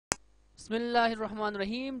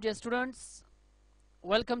Bismillahirrahmanirrahim. Dear students,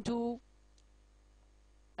 welcome to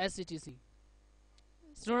ACTC.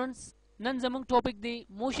 Students, nan zamang topic the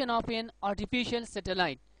motion of an artificial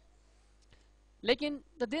satellite. लेकिन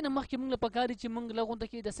त दिन मख की मंगल पकारी ची मंग लगों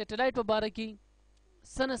तक द सैटेलाइट पर बारे की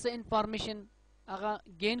सन से इंफॉर्मेशन आगा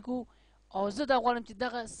गेन को और ज़्यादा वालम ची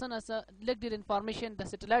दगा सन से लेक्चर इंफॉर्मेशन द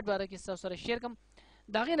सैटेलाइट बारे की सारे शेयर कम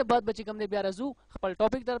दागे न बाद बच्चे कम ने बियारा जू खपल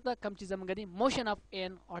टॉपिक तरफ तक कम चीज़ मंगदी motion of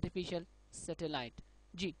an artificial satellite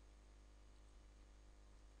जी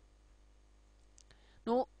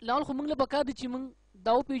नो लाल खु मंगल पकारी ची मंग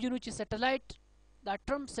दाव पीजुनु ची सैटेलाइट द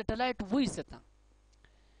टर्म सैटेलाइट वही सता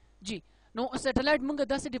जी No, a satellite munga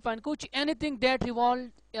thus define coach anything that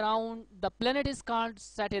revolves around the planet is called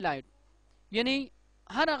satellite. Yani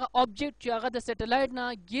har aga object ch aga the satellite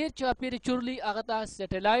na gear ch appear churli aga ta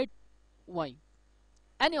satellite why.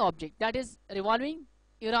 Any object that is revolving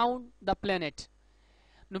around the planet.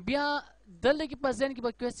 No biya dal ki pasen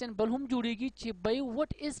ki question balhum judegi ch by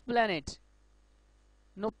what is planet?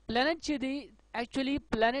 No planet ch the actually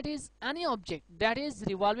planet is any object that is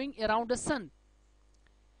revolving around the sun.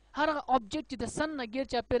 Her object the सन न गिर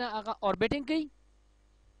चापेना आगा ऑर्बिटिंग की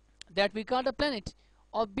that we call the planet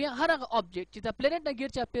और हर object the planet न गिर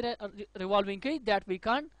चापेना रिवॉल्विंग की that we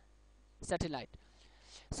call satellite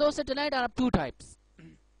so satellite are two types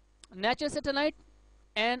natural satellite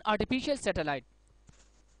and artificial satellite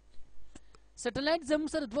satellite जम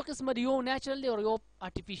सर दो किस्म यो नेचुरल और यो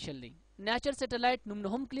आर्टिफिशियल नेचुरल सैटेलाइट नुम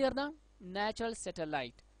हम क्लियर ना नेचुरल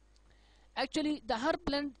सैटेलाइट एक्चुअली द हर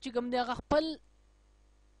प्लैनेट चिकम दे आगा पल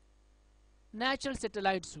natural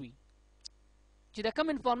satellites हुई जी रकम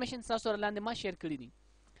इंफॉर्मेशन सास और लांदे मां शेयर करी दी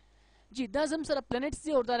जी दाजम सर प्लैनेट्स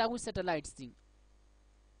थी और दारागु सैटेलाइट्स थी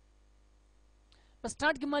पर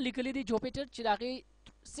स्टार्ट की मां लिखली दी जुपिटर चिरागे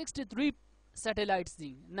 63 सैटेलाइट्स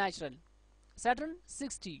थी नेचुरल सैटर्न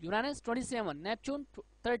 60 यूरेनस 27 नेपच्यून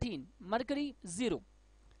 13 मरकरी 0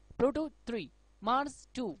 प्लूटो 3 मार्स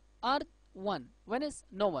 2 earth 1 Venus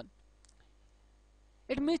no one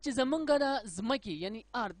it means जमंगा दा जमकी यानी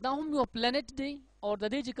अर्थ दा हम यो प्लैनेट दे और द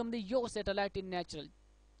दे जिकम दे यो सैटेलाइट इन नेचुरल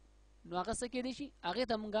नो आगा सके देशी आगे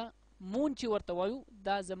तमगा मून ची वर्त वायु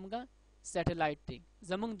दा जमगा सैटेलाइट दे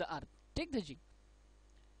जमंग द अर्थ ठीक दे जी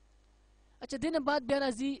अच्छा दिन बाद ब्यारा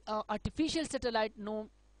जी artificial satellite no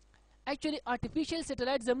actually artificial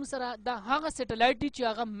satellite जम सरा दा हागा सैटेलाइट दी ची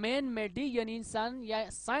आगा मैन मेड दी यानी इंसान या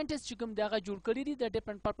साइंटिस्ट जिकम दे आगा जुड़ करी दी द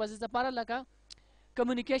डिफरेंट पर्पसेस द पारा लगा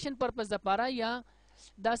कम्युनिकेशन पर्पस द पारा या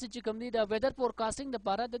दासी चिकम दी द वेदर फोरकास्टिंग द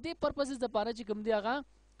पारा द दे पर्पसेस द पारा चिकम दी आगा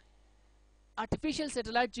आर्टिफिशियल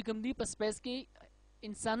सैटेलाइट चिकम दी पर स्पेस के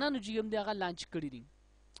इंसाना नु चिकम दी आगा लॉन्च करी दी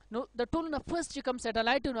नो द टोल ना फर्स्ट चिकम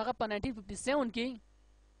सैटेलाइट नु आगा 1957 के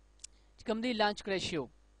चिकम दी लॉन्च क्रेशियो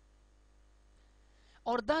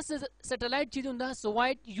और दा सैटेलाइट चिदुं दा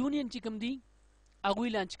सोवियत यूनियन चिकम दी आगुई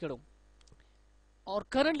लॉन्च करो और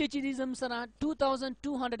करंटली चीज़ सना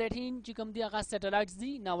 2218 चिकम दी आगा सैटेलाइट्स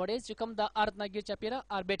दी नावडेज चिकम दा अर्थ ना गिर चापेरा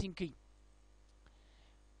ऑर्बिटिंग की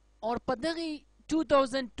और पदगी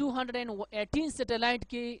 2218 सैटेलाइट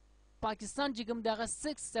के पाकिस्तान चिकम दा आगा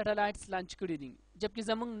 6 सैटेलाइट्स लॉन्च करी दी जबकि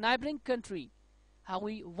जमंग नाइबरिंग कंट्री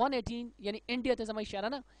हावी 118 यानी इंडिया ते जमा इशारा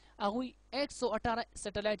ना हावी 118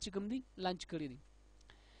 सैटेलाइट चिकम दी लॉन्च करी दी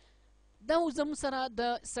दाउ जम सरा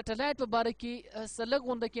द सैटेलाइट पर बारे की सलग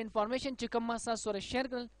होंदा की इंफॉर्मेशन चिकम मा सा सोरे शेयर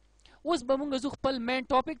कर उस बमुंग जु खपल मेन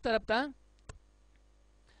टॉपिक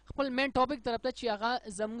तरफ ता चियागा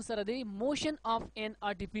जम सरा दे motion of an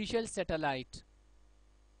artificial satellite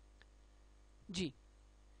ji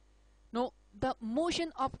know the motion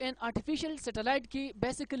of an artificial satellite की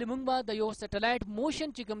बेसिकली मुंगबा द यो सैटेलाइट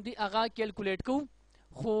मोशन चिकम दी आगा कैलकुलेट को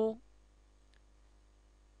हो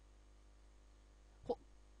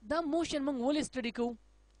दा मोशन मंग वोल स्टडी को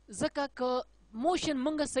जका का मोशन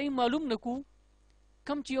मंगा सही मालूम न को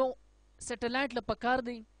कम चियो सैटेलाइट ल पकार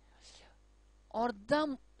दे और दा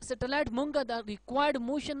सैटेलाइट मंगा दा रिक्वायर्ड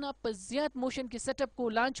मोशन ना पर ज्यादा मोशन के सेटअप को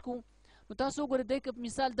लॉन्च को मुतासो गोरे देख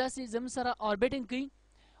मिसाल दासी जम सरा ऑर्बिटिंग की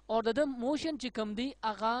और द मोशन चिकम दी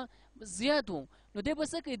आगा ज्यादा हो नो दे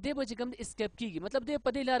बस के दे बच कम एस्केप की मतलब दे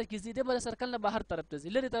पदे लार की दे बस सर्कल ना बाहर तरफ ते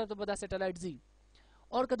लरे तरफ तो बदा सैटेलाइट जी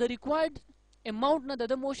और कद रिक्वायर्ड अमाउंट ना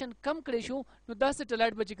द मोशन कम करेशो नो द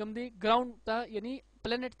सैटेलाइट बच कम दी ग्राउंड ता यानी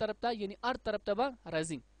प्लैनेट तरफ ता यानी अर्थ तरफ ता बा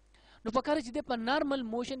राइजिंग नो पकारे चिदे पर नॉर्मल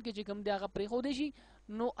मोशन के चिकम दे आगा प्रे हो देशी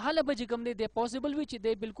नो हाल बच कम दे पॉसिबल वी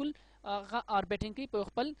चिदे बिल्कुल आगा ऑर्बिटिंग की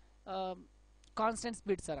पल कांस्टेंट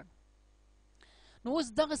स्पीड सरा नो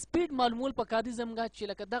उस दग स्पीड मालूम पकादी जमगा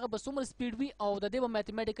चिलक दग बसुमर स्पीड भी और द देव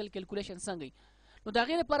मैथमेटिकल कैलकुलेशन संगई नो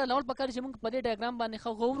दागे पर लाउल पकारे जमग पदे डायग्राम बाने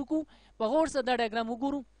खगौर को पगौर से द डायग्राम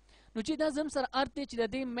उगुरु नुची दा जम सर अर्थ च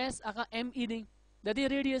दे मैस आगा M E the د دې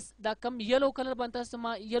ریډیس دا کم یلو کلر باندې تاسو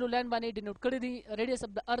ما یلو لاین باندې ډینوټ کړی دی ریډیس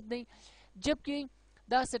اف د ارث دی جبکې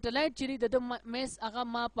دا سیټلایټ چې د میس هغه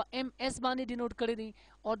ما په ام اس باندې ډینوټ کړی دی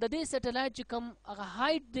او د دې سیټلایټ چې کم هغه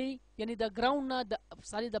هایټ دی یعنی د ګراوند نه د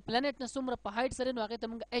ساری د پلانټ نه څومره په هایټ سره نو هغه ته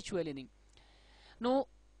موږ اچ ویلې دي. نو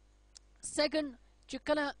سیکنډ چې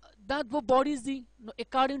کله دا دوه باډیز دي نو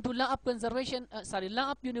اکارډینګ ټو لا اف کنزرویشن لا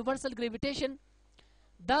اف یونیورسل ګریویټیشن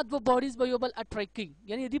دا دوه باډیز به یو بل اټریکټ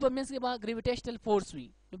کوي یعنی دې په منځ کې به ګریویټیشنل فورس وي.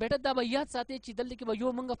 نو بیٹر دا به یاد ساتئ چې دلته کې به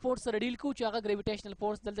یو موږ فورس سره ډیل کوو چې هغه ګریویټیشنل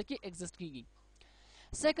فورس دلته کې ایگزیسټ کیږي.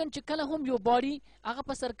 سیکنډ چې کله هم یو باډي هغه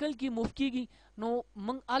په سرکل کې موو کیږي نو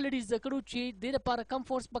موږ الریډي زده کړو چې د لپاره کم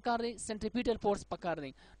فورس پکار دی سنټریپیټل فورس پکار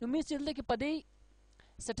دی. نو مینس چې دلته کې په دې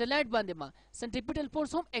سیټلایټ باندې ما سنټریپیټل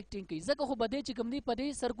فورس هم ایکټینګ کوي ځکه خو به دې چې کوم دی په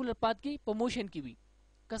دې سرکولر پات کې په موشن کې وي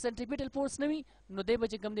که سنټریپیټل فورس نه وي نو دی به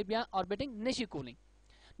چې کوم دی بیا اوربیټینګ نشي کولی.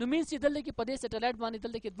 نو مینس چې دلته کې په دې سیټلایټ باندې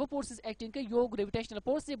دلته کې دوه فورسز ایکټینګ کوي یو ګریویټیشنل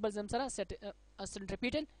فورس دی بل زم سره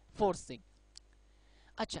سنټریپیټل فورس دی.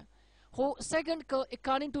 اچھا خو سیکنډ که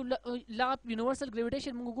اکارډینګ ټو لا اف یونیورسل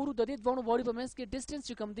ګریویټیشن موږ ګورو د دې دوه باډي په منځ کې ډیسټنس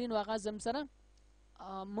چې کوم دی نو هغه زم سره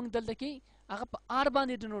موږ دلته کې هغه په آر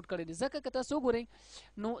باندې ډینوټ کړی دی ځکه که تاسو وګورئ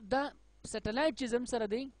نو دا سیټلایټ چې زم سره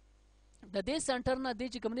دی د دې سنټر نه دی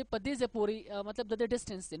چې کوم دی په دې ځای پورې مطلب د دې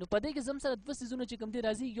ډیسټنس دی نو په دې کې زم سره دوه سیزونه چې کوم دی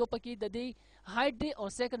راځي یو پکې د دې هایټ دی او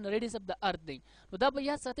سیکنډ ریډیس اف د ارث دی. نو دا به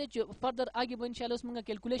یاد ساتئ چې فردر آګې به انشاءالله اوس موږ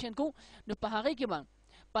کیلکولیشن کوو نو په هغې کې به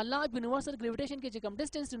په لا اف یونیورسل ګریویټیشن کې چې کوم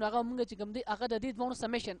ډیسټنس دی نو هغه موږ چې کوم دی هغه د دې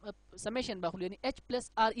دوه سمیشن به اخلو یعنی اچ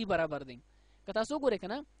پلس آر ای برابر دی. که تاسو وګورئ که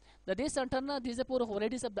نه د دې سنټر نه دې ځای پورې خو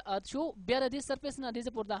ریډیس اف د ارث شو بیا د دې سرفیس نه دې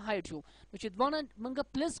ځای پورې د هایټ شو نو چې دواړه موږ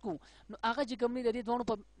پلس کو نو هغه چې کوم دی د دې دواړو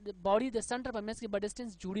په باډي د سنټر په منځ کې به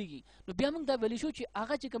ډیسټنس جوړیږي نو بیا موږ دا ویلی شو چې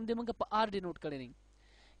هغه چې کوم دی موږ په آر ډینوټ کړی دی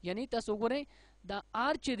یعنی تاسو وګورئ دا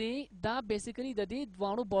آر چې دی دا بیسیکلی د دې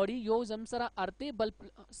دواړو باډي یو زم سره ارث دی بل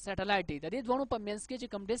سیټلایټ دی د دې دواړو په منځ کې چې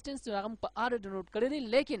کوم ډیسټنس دی هغه په آر ډینوټ کړی دی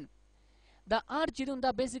لیکن دا آر چې دی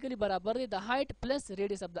دا بیسیکلی برابر دی د هایټ پلس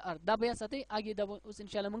ریډیس اف د ارث. دا بیا ساتئ آګې دا اوس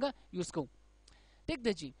انشاءالله موږ یوز کوو ټیک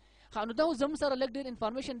ده جی. ها نو دا اوس زموږ سره لږ ډېر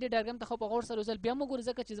انفارمیشن دی ډایګرام ته خو په غور سره وزل بیا موږ ګورو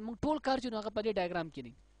ځکه چې زموږ ټول کار چې نو هغه په دې ډایګرام کې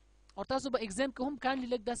دی او تاسو به ایگزام کې هم کاینډلی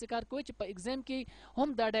لږ داسې کار کوئ چې په ایگزام کې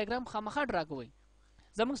هم دا ډایګرام خامخا ډرا کوئ.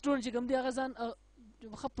 زموږ سټوډنټ چې کوم دی هغه ځان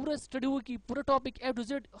ښه پوره سټډي وکړي پوره ټاپک اے ټو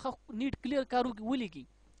زیډ ښه نیټ کلیر کار ولیکي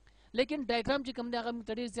لیکن ډایګرام چې کوم دی هغه موږ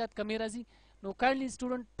ته ډېر زیات کمې راځي. نو کاینډلی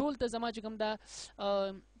سټوډنټ ټول ته زما چې کوم دا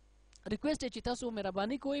ریکویسټ چې تاسو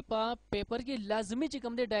مهرباني کوئ په پیپر کې لازمي چې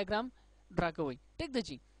کوم دی ډایګرام ډرا کوئ ټیک ده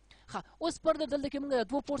جی. ها اوس فردر دلته کې موږ د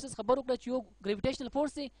دوه فورسز خبر وکړه چې یو ګریویټیشنل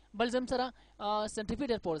فورس دی بل زم سره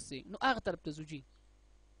سنټریفیوژل فورس دی نو هغه طرف ته ځو جی.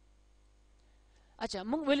 اچھا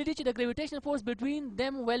موږ ویلي دي چې د ګریویټیشنل فورس بټوین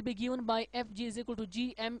them will be given by FG is equal to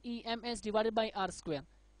GMEMS divided by R square.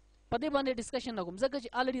 په دې باندې ډسکشن نه کوم ځکه چې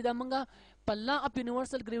الریډي دا موږ په لا اف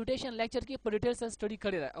یونیورسل ګریویټیشن لیکچر کې په ډیټیل سره سټډي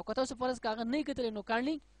کړی دی او که تاسو فرض که هغه نه کتلی نو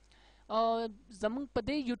کاڼلي زموږ په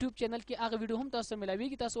دې یوټیوب چینل کې هغه ویډیو هم تاسو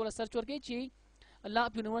ملاویږي تاسو ولا سرچ ورکړئ چې لا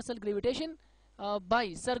اف یونیورسل ګریویټیشن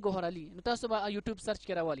بای سر ګوهر علي نو تاسو به یوټیوب سرچ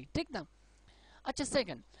کې راولي ټیک ده. اچھا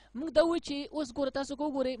سیکنډ موږ دا وایو چې اوس ګوره تاسو کو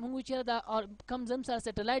ګورئ موږ وایو چې دا کم زم سره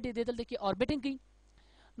سیټلایټ دی دلته کې اوربیټینګ کوي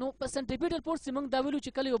نو په سنټریپیټل فورس موږ دا ویلو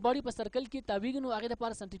چې کله یو باډي په سرکل کې تاویږي نو هغې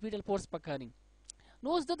دپاره سنټریپیټل فورس پکاري.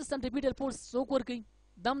 نو اوس دلته سنټریپیټل فورس څوک ورکوي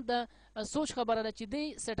دم د سوچ خبره ده چې دی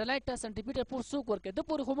سیټلایټ ته سنټریپیټل فورس څوک ورکوي ده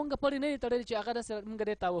پورې خو موږ پړې نه دی تړلی چې هغه داسې موږ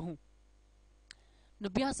دی تاوهو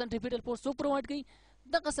نو بیا سنټریپیټل فورس څوک پرووایډ کوي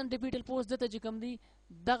دغه سنټریپیټل فورس دته چې کوم دی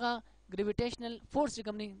دغه ګریویټیشنل فورس چې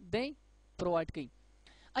کوم دی دی پرووایډ کوي.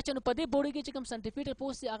 اچھا نو په دې بوډي کې چې کوم سنټریفیوژل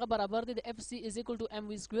فورس دی هغه برابر دی د اف سی از ایکول ټو ام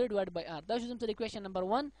وی سکویر ډیوایډ بای آر. دا شو زموږ سره اکویشن نمبر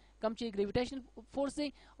 1 کوم چې ګریویټیشنل فورس دی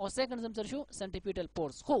او سیکنډ زموږ سره شو سنټریفیوژل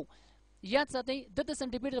فورس. خو یاد ساتئ دته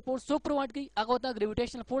سنټریفیوژل فورس څوک پرووایډ کوي هغه ته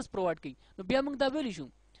ګریویټیشنل فورس پرووایډ کوي. نو بیا موږ دا ویلی شو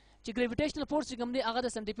چې ګریویټیشنل فورس چې کوم دی هغه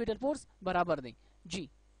د سنټریفیوژل فورس برابر دی جی.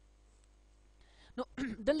 نو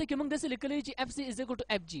دلته کې موږ داسې لیکلی چې اف سی از ایکول ټو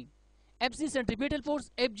اف جی اف سی سنټریفیوژل فورس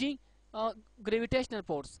اف جی ګریویټیشنل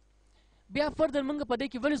فورس. بیا فردر موږ په دې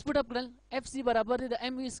کې ویلوز پټ اپ کړل اف سی برابر دی د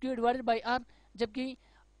ام وی سکویر ډیوایډ بای آر جبکې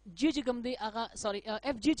جی چې کوم دی هغه سوري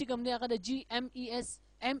اف جی چې کوم دی هغه د جی ام ای ایس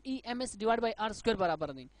ډیوایډ بای آر سکویر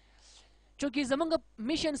برابر دی. چونکې زمونږ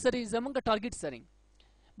میشن سره زمونږ ټارګیټ سره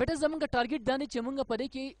بیټه زمونږ ټارګیټ دا دی چې موږ په دې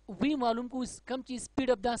کې وی معلوم کو کم چې سپیډ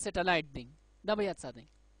اف دا سیټلایټ دی دا به یاد ساتئ.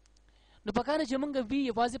 نو پکار چې موږ وی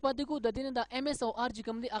یوازې پاتې کو د دې نه د ام ایس او آر چې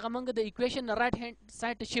کوم دی هغه موږ د ایکویشن رائټ هینډ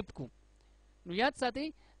سایډ ته شفټ کو. نو یاد ساتئ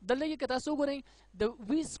دلته کې تاسو ګورئ د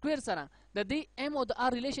v سکوير سره د دې m او د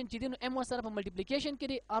r ریلیشن چې دی نو m سره په ملټیپلیکیشن کې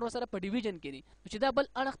دی r سره په ډیویژن کې دی چې دا بل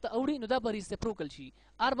اړخ ته اوړي نو دا به ریسپروکل شي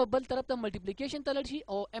r به بل طرف ته ملټیپلیکیشن ته لاړ شي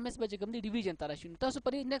او ms به چې کوم دی ډیویژن ته راشي نو تاسو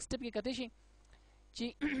په نیکسټ سټپ کې کته شي چې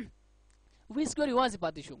v سکوير یوازې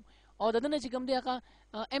پاتې شو او د دنه چې کوم دی هغه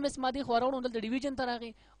ms ماده خو راوړو دلته ډیویژن ته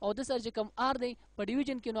راغی او د سره چې کوم r دی په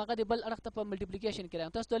ډیویژن کې نو هغه د بل اړخ ته په ملټیپلیکیشن کې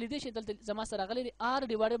راغی تاسو د لیدې شي دلته زما سره راغلی دی r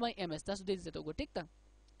ډیوایډ بای ms تاسو دې څه ته وګورئ ټیک ده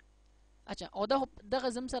اچھا او دغه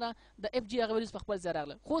زم سره د اف جی هغه ویلیوز په خپل ځای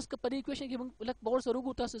راغله خو که په دې ایکویشن کې موږ لږ باور سره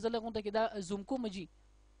وګورو تاسو زه لږ غونډه کې دا زوم کوم جی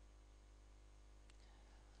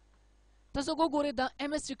تاسو وګورئ دا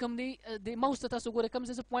ام اس چې کوم دی د ماوس ته تاسو وګورئ کوم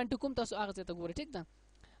څه پوینټ کوم تاسو هغه ځای ته وګورئ ټیک ده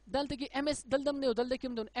دلته کې ام اس دلته دی او دلته کې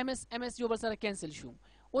ام اس یو بل سره کینسل شو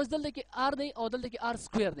اوس دلته کې r دی او دلته کې r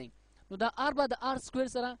سکوير دی نو دا r به د r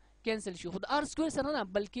سکوير سره کینسل شي خو د r سکوير سره نه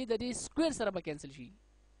بلکې د دې سکوير سره به کینسل شي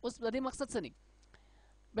اوس د دې مقصد څه دی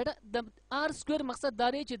بیٹا د r سکوير مقصد دا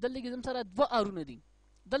دی چې دلته کې زم سره دوه r دي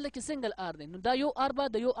دلته کې سنگل r دی نو دا یو r به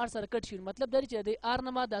د یو r سره کټ شي مطلب دا چې د r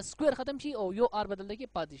نه ما دا سکوير ختم شي او یو r بدل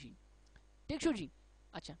کې پاتې شي ٹھیک شو جی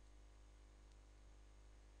اچھا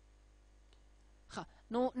ها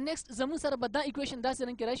نو نیکسٹ زمون سره به دا ایکویشن دا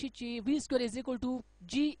څنګه کې راشي چې v سکوير از ایکوال ټو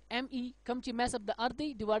g me کم چې ماس اف د r دی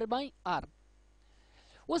ډیوایډ بای r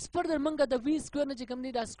اوس فردر منګه د وی سکوير نه چې کوم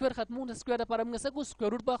دی دا سکوير ختمون د سکوير لپاره موږ سکو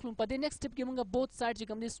سکوير روټ باخلو په دې نیکسټ سټپ کې موږ بوث سایډ چې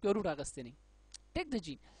کوم دی سکوير روټ اغستې نه ټیک دی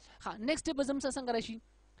جی ها نیکسټ سټپ زم څنګه راشي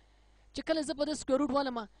چې کله زه په د سکوير روټ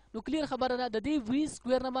والم نو کلیر خبره ده د دې وی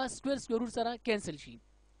سکوير نه ما سکوير روټ سره کینسل شي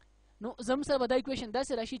نو زم سره به دا ایکویشن دا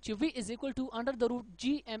سره راشي چې v از ایکوال ټو انډر د روټ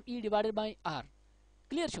g me ډیوایډډ بای r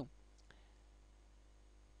کلیر شو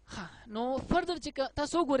ها نو فردر چې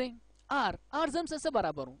تاسو ګورئ r زم سره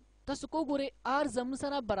برابرو تاسو کو ګورئ r زم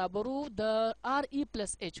سره برابرو د r e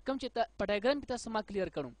پلس h کوم چې په ډایګرام کې تاسو ما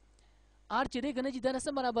کلیر کړم r چې دی کنه چې دا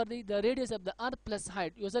سره برابر دی د ریډیوس اف د r پلس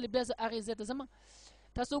هایټ یو ځل بیا هغه زته زما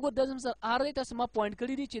تاسو ګور د زم سره r دی تاسو ما پوینټ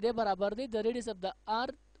کړی دی چې دی برابر دی د ریډیوس اف د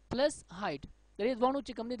r پلس هایټ د دې دوه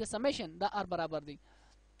چې کوم دی د سمیشن د r برابر دی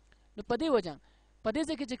نو په دې وجه په دې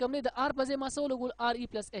ځکه چې کوم دی د r په ځای ما سو لګول r e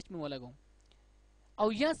پلس h مې ولګو او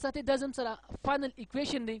یا ساتي د زم سره فائنل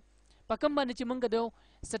ایکویشن دی په کوم باندې چې موږ د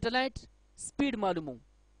سټلایټ سپیډ معلومو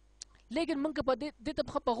لیکن موږ په دې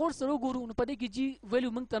ته په غور سره وګورو نو په دې کې جی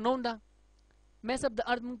ویلیو موږ ته نون ده ماس اف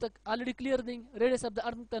د ارث موږ ته الریډي کلیر دی ریډیوس اف د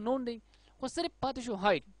ارث موږ ته نون دی خو صرف پاتې شو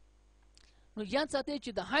هایټ نو یاد ساتئ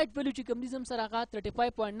چې د هایټ ویلیو چې کوم دي زم سره هغه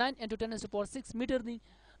 35.9 انټو 10⁻6 میټر دی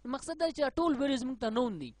نو مقصد دا چې ټول ویلیوز موږ ته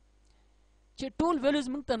نون دي چې ټول ویلیوز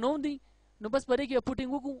موږ ته نون دي نو بس پرې کې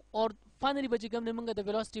پوټینګ وکړو او فائنلی به چې کوم دی موږ د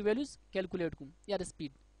ویلوسټي ویلیوز کیلکولیټ کوو یا د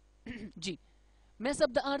سپیډ جی ماس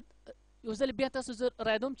اف د ارث یو ځل بیا تاسو زه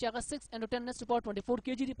رایدوم چې هغه 6 انټو 10⁻24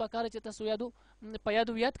 کېجی دی په کار چې تاسو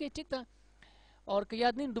یاد کړئ ټیک ده اور که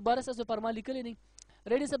یاد نه دوباره تاسو پرما لیکلی نه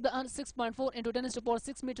ریډیوس اف د ارث 6.4 انټو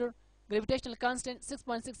 10⁻6 میټر gravitational constant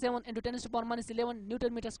 6.67 into 10⁻11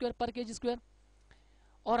 Newton meter square per kg square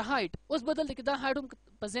और height उस बदल के दा height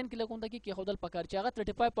په ځین کې لګون د کې خودل پکار چې هغه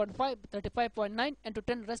 35.9 into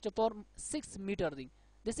 10⁻6 meter دی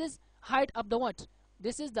this is height of the what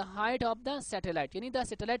this is the height of the satellite یعنی دا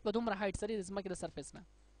سټلایټ په دومره height سره د زمکه د سرفیس نه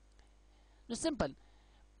نو سمپل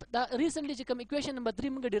دا ریسنټلی چې کوم ایکویشن نمبر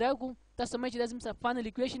 3 موږ ډیرایو کو تاسو مې چې د زم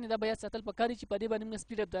فائنل ایکویشن دا بیا ساتل پکاري چې په دې باندې موږ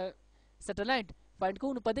سپیډ اف د سټلایټ فایند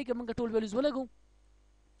کوو نو په دې کې موږ ټول ویلیوز ولګو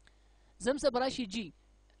زم سره براشي جی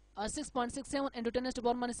 6.67 into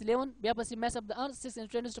 10⁻11 بیا پسې ماس اف د ارث 6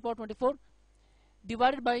 into 10⁻24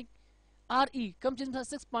 ډیوایډډ بای re کم چې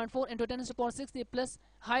 6.4 into 10⁻6 دی پلس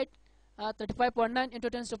هایټ 35.9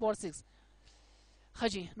 into 10⁻6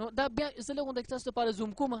 خجی نو دا بیا زله غونډه تاسو لپاره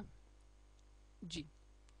زوم کوم جی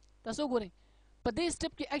تاسو ګورئ په دې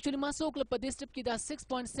سټپ کې اکچولی ما څه وکړل په دې سټپ کې دا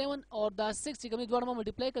 6.7 او دا 6 چې کوم دواړه ما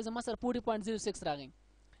ملټیپلای کړ زما سره 40.06 راغی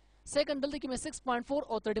سیکنډ دلته کې مې 6.4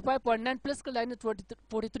 او 35.9 پلس کړل یعنی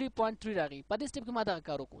 43.3 راغی په دې سټپ کې ما دا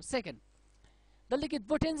کار وکړو سیکنډ دلته کې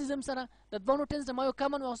دوه ټینز زم سره د دوه ټینز ما یو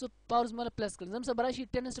کامن واوسو پاورز مله پلس کړل زم سره براشي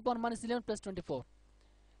 10⁻11 پلس 24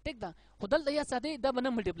 ټیک ده خو دلته یا ساده دا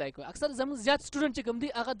باندې ملټیپلای کوي اکثر زموږ زیات سټوډنټ چې کوم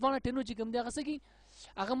دي هغه دوه ټینو چې کوم دي هغه سکی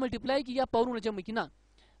هغه ملټیپلای کی یا پاورونه جمع کی نه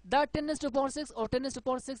دا 10⁻6 او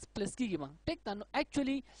 10⁻6 پلس کیږي ما ټیک ده نو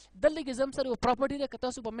اکچولی دلته کې زم سره یو پراپرټی ده که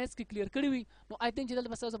تاسو په میث کې کلیر کړی وي نو آی تھنک چې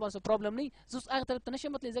دلته بس تاسو پرابلم نه زوس هغه طرف ته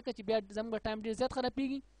نشم مطلب ځکه چې بیا زموږ ټایم ډیر زیات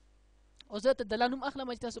خرابېږي او زه ته دلانوم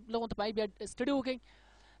اخلم چې تاسو لغون ته پای بیا سټډي وکړئ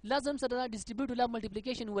لازم سره دا ډیسټریبیوټ ولا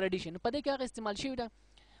ملټیپلیکیشن ور اډیشن په دې کې هغه استعمال شوی ده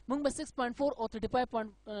موږ به 6.4 او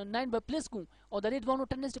 35.9 به پلس کو او د دې دوه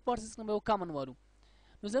 10⁻6 نه کامن وارو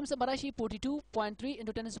نو زم سره براشي 42.3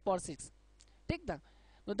 into 10⁻6 ټیک ده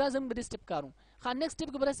نو نو دا زموږ د سټپ کارو. ها نیکسټ سټپ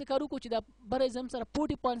کې به داسې کارو کو چې دا بره زم سره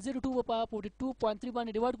 40.02 په 42.3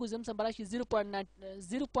 باندې ډیوایډ کو زم سره براشي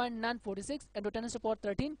 0.946 انټو 10 to the power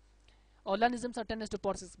 13 او لاندې زم سره 10 to the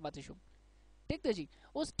power 6 پاتې شو. ٹھیک ده جی.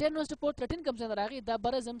 اوس 10 to the power 13 کوم څه راغی دا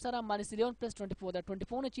بره زم سره -11 + 24 دا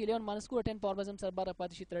 24 نه چې 11 مانس کو 10 پاور زم سره بره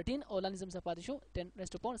پاتې شي 13 او لاندې زم سره پاتې شو 10 to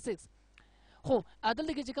the power 6. خو عدل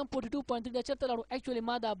کې چې کوم 42.3 دا چرته لاړو اکچولی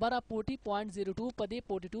ما دا بره 40.02 په دې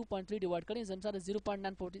 42.3 ډیوایډ کړی زم سره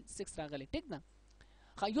 0.946 راغلی. ټیک ده.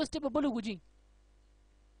 ها یو سټپ بل وګورئ.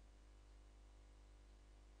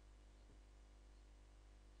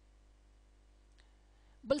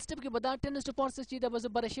 بل سټپ کې به دا 10 to the power 6 چې دا به زه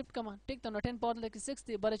بره شفټ کما. ټیک ده. نو 10 پاور لکه 6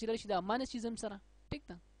 دی بره چې راشي دا ماینس شي زم سره. ټیک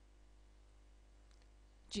ده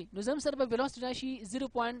جی. نو زم سره به ویلوسټي راشي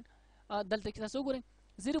 0. دلته کې تاسو وګورئ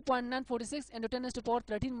 0.946 into 10 to the power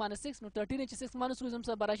 13 minus 6. نو 13 چې 6 مانس زم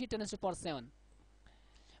سره براشي 10 to the power 7.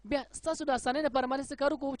 بیا تاسو د اسانۍ لپاره باندې څه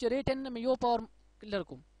کارو کوو چې ری 10 مې یو پاور لر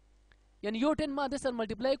کوم یعنی یو 10 ما د سره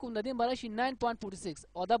ملټیپلای کوم د دې براشي 9.46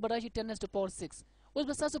 او دا براشي 10 to the power 6. اوس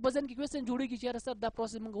به تاسو په ځین کې کوېسچن جوړیږي چې یاره سر دا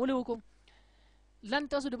پروسس موږ ولې وکړو. لاندې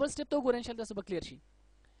تاسو ډبل سټپ ته وګورئ انشاءالله تاسو به کلیر شي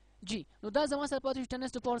جی. نو دا زما سره پاتې شو 10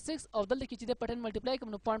 to the power 6 او دلته کې چې د 10 ملټیپلای کوم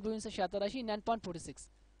نو 0.2 سره شاته راشي 9.46.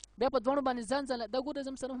 بیا په دوه باندې ځان ځان دا ګوره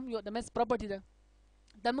زم سره هم یو د میث پراپرټي ده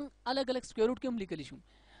دا موږ الګ الګ سکوير روټ کې هم لیکلی شو.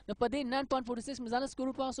 نو په دې 9.46 مې ځان سکوير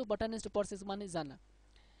روټ واسو په 10 to the power 6 باندې ځان.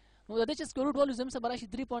 نو د دې چې سکوير روټ والو زم سره براشي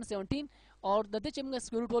 3.17 او د دې چې موږ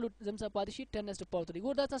سکوير روټ والو زم سره پاتې شي 10 to the power 3.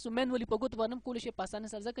 ګور دا تاسو مینولی په ګوت باندې کول شي په اسانه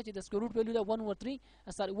سره ځکه چې د سکوير روټ ویلیو دا 1/3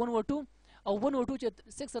 سوري 1/2 او 1/2 چې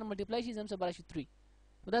 6 سره ملټیپلای شي زم سره براشي 3.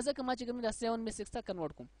 دا ځکه ما چې کوم دا 7 مې 6 ته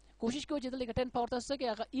کنورټ کوم. کوشش کوئ چې دلته 10 پاور تاسو کې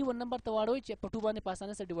هغه ایون نمبر ته واړوي چې په 2 باندې په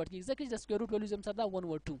اسانه سره ډیوایډ کیږي ځکه چې د سکوير روټ ویلیو زم سره دا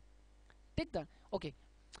 1/2. ټیک ده. اوکې.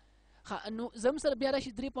 ها نو زم سره بیا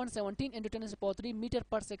راشي 3.17 into 10 to the power 3 میټر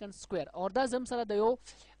پر سیکنډ سکوير او دا زم سره د یو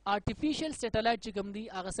آرټیفیشل سټلایټ چې کوم دی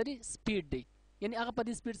هغه سره سپیډ دی یعنی هغه په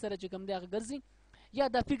دې سپیډ سره چې کوم دی هغه ګرځي یا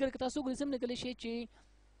دا فګر کې تاسو ګورئ سم لیکلی شي چې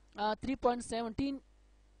 3.17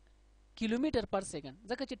 کیلومتر پر سیکنډ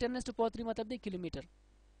ځکه چې 10 to the power 3 مطلب دی کیلومتر.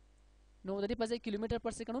 نو د دې په ځای کیلومتر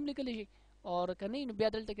پر سیکنډ هم لیکلی شي او کنه نو بیا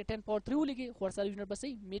دلته کې 10 پاور 3 ولیکي خو سره یونټ بس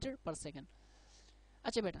میټر پر سیکنډ.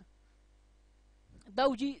 اچھا بیٹا دا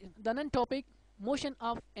وجي د نن ټاپک موشن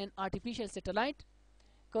اف ان آرټیفیشل سټلایټ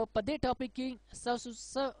کو په دې ټاپک کې تاسو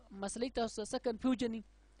څه مسلې تاسو څه کنفیوژن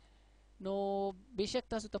نو بهشک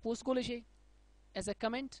تاسو تاسو کولای شئ ایز ا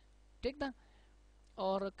کمنټ. ټیک ده.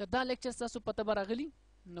 اور کدا لیکچر تاسو پته راغلی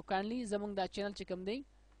نو کایندلی زموږ دا چینل چې کوم دی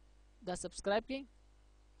دا سبسکرایب کړئ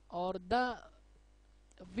اور دا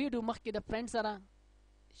ویډیو مخکې د فرند سره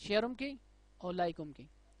شیر هم کړئ او لایک هم کړئ.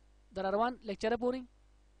 در روان لیکچر پورې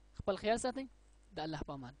خپل خیال ساتئ. د الله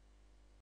په امان.